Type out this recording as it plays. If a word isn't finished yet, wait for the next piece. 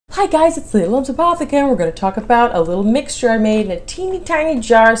Hi guys, it's Leda Loves Apothecary. We're going to talk about a little mixture I made in a teeny tiny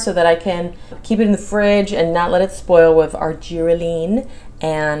jar so that I can keep it in the fridge and not let it spoil, with Argireline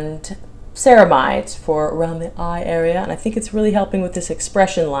and Ceramides for around the eye area. And I think it's really helping with this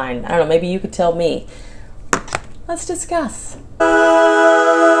expression line. I don't know, maybe you could tell me. Let's discuss.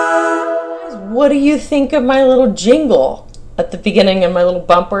 What do you think of my little jingle at the beginning of my little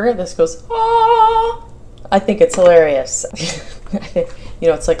bumper? This goes, ah. I think it's hilarious. You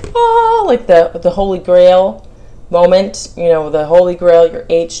know, it's like, oh, like the Holy Grail moment. You know, the Holy Grail, your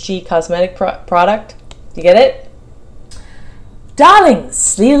HG cosmetic product. You get it?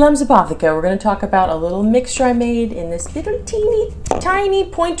 Darlings, Leda Loves Apothecary. We're going to talk about a little mixture I made in this little teeny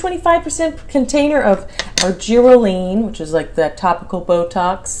tiny 0.25% container of Argireline, which is like the topical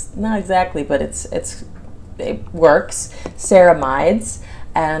Botox. Not exactly, but it works. Ceramides.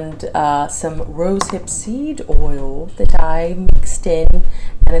 And some rosehip seed oil that I mixed in,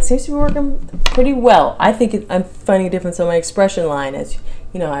 and it seems to be working pretty well. I think I'm finding a difference on my expression line. As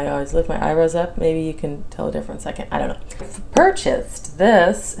you know, I always lift my eyebrows up. Maybe you can tell a difference. I don't know. I've purchased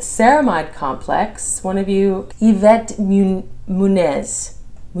this ceramide complex. One of you, Yvette Muniz,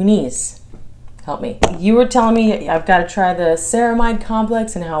 help me. You were telling me I've got to try the ceramide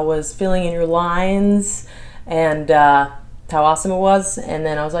complex and how it was filling in your lines, and how awesome it was. And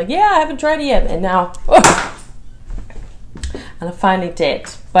then I was like, yeah, I haven't tried it yet, and now and I finally did.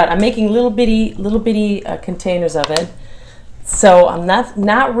 But I'm making little bitty containers of it, so I'm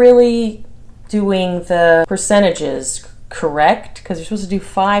not really doing the percentages correct, because you're supposed to do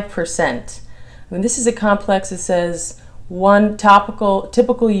 5%. I mean, this is a complex that says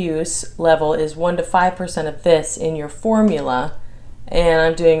typical use level is 1 to 5% of this in your formula, and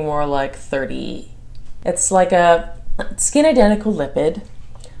I'm doing more like 30. It's like a skin identical lipid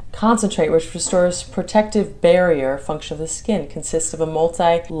concentrate which restores protective barrier function of the skin. Consists of a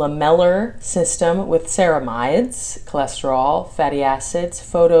multi-lamellar system with ceramides, cholesterol, fatty acids,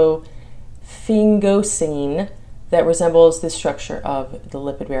 photophagocytin that resembles the structure of the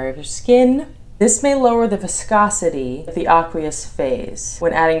lipid barrier of your skin. This may lower the viscosity of the aqueous phase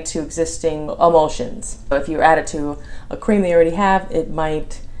when adding to existing emulsions. So if you add it to a cream they already have, it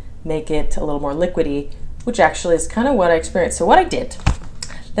might make it a little more liquidy, which actually is kind of what I experienced. So what I did,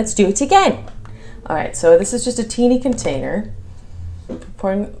 let's do it again. All right, so this is just a teeny container. I'm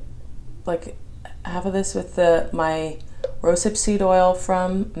pouring like half of this with my rosehip seed oil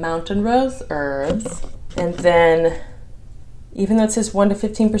from Mountain Rose Herbs. And then, even though it says 1 to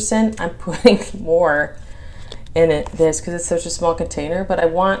 15%, I'm putting more in this because it's such a small container, but I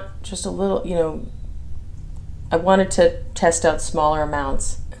want just a little, you know, I wanted to test out smaller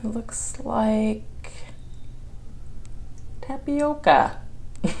amounts. It looks like tapioca.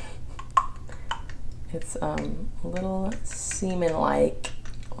 It's a little semen-like.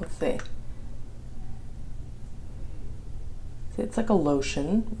 Let's see. It's like a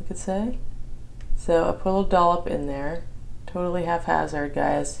lotion, we could say. So I put a little dollop in there. Totally haphazard,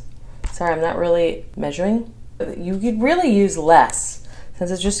 guys. Sorry, I'm not really measuring. You could really use less.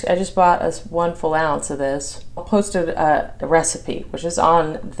 Since I just bought us 1 full ounce of this. I'll post a recipe, which is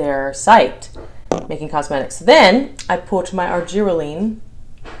on their site, Making Cosmetics. Then I put my Argireline,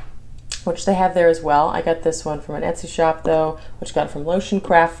 which they have there as well. I got this one from an Etsy shop though, which got it from Lotion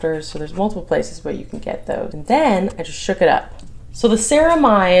Crafters. So there's multiple places where you can get those. And then I just shook it up. So the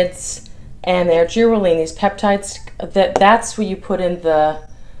ceramides and the Argireline, these peptides, that's where you put in the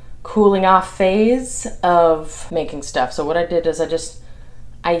cooling off phase of making stuff. So what I did is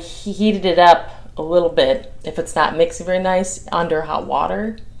I heated it up a little bit, if it's not mixing very nice, under hot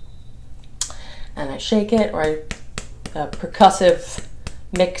water. And I shake it, or percussive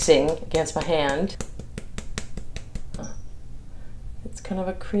mixing against my hand. It's kind of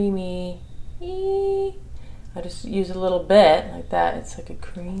a creamy, I just use a little bit like that. It's like a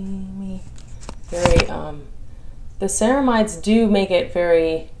creamy, very, the ceramides do make it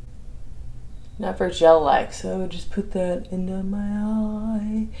very, not very gel-like, so I would just put that into my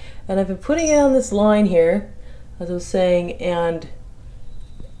eye. And I've been putting it on this line here, as I was saying, and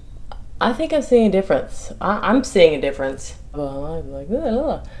I think I'm seeing a difference. I'm seeing a difference. I'm like,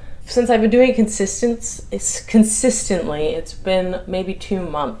 ugh. Since I've been doing it consistently, it's been maybe 2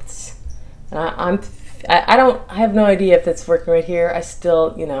 months. And I have no idea if it's working right here. I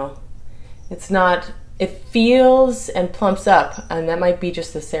still, you know, it's not, it feels and plumps up, and that might be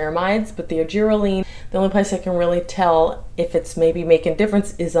just the ceramides, but the Argireline, the only place I can really tell if it's maybe making a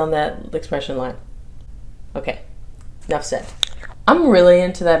difference is on that expression line. Okay, enough said. I'm really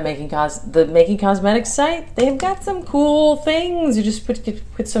into that Making Cosmetics site. They've got some cool things. You just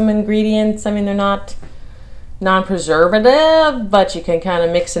put some ingredients. I mean, they're not non-preservative, but you can kind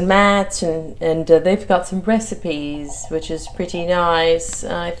of mix and match, and they've got some recipes, which is pretty nice,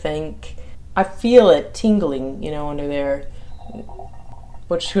 I think. I feel it tingling, you know, under there,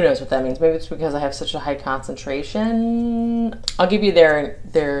 which who knows what that means. Maybe it's because I have such a high concentration. I'll give you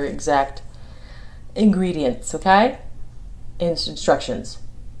their exact ingredients, okay? Instructions.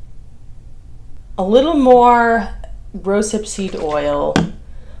 A little more rosehip seed oil.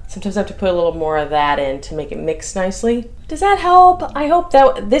 Sometimes I have to put a little more of that in to make it mix nicely. Does that help? I hope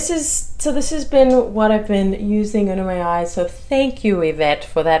that this has been what I've been using under my eyes. So thank you, Yvette,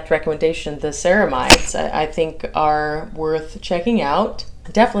 for that recommendation. The ceramides, I think, are worth checking out.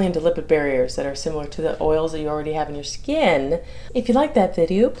 Definitely into lipid barriers that are similar to the oils that you already have in your skin. If you like that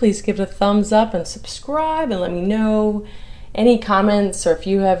video, please give it a thumbs up and subscribe, and let me know any comments, or if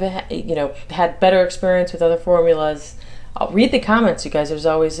you have, you know, had better experience with other formulas. I'll read the comments, you guys. There's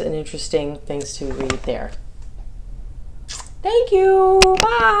always an interesting things to read there. Thank you.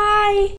 Bye.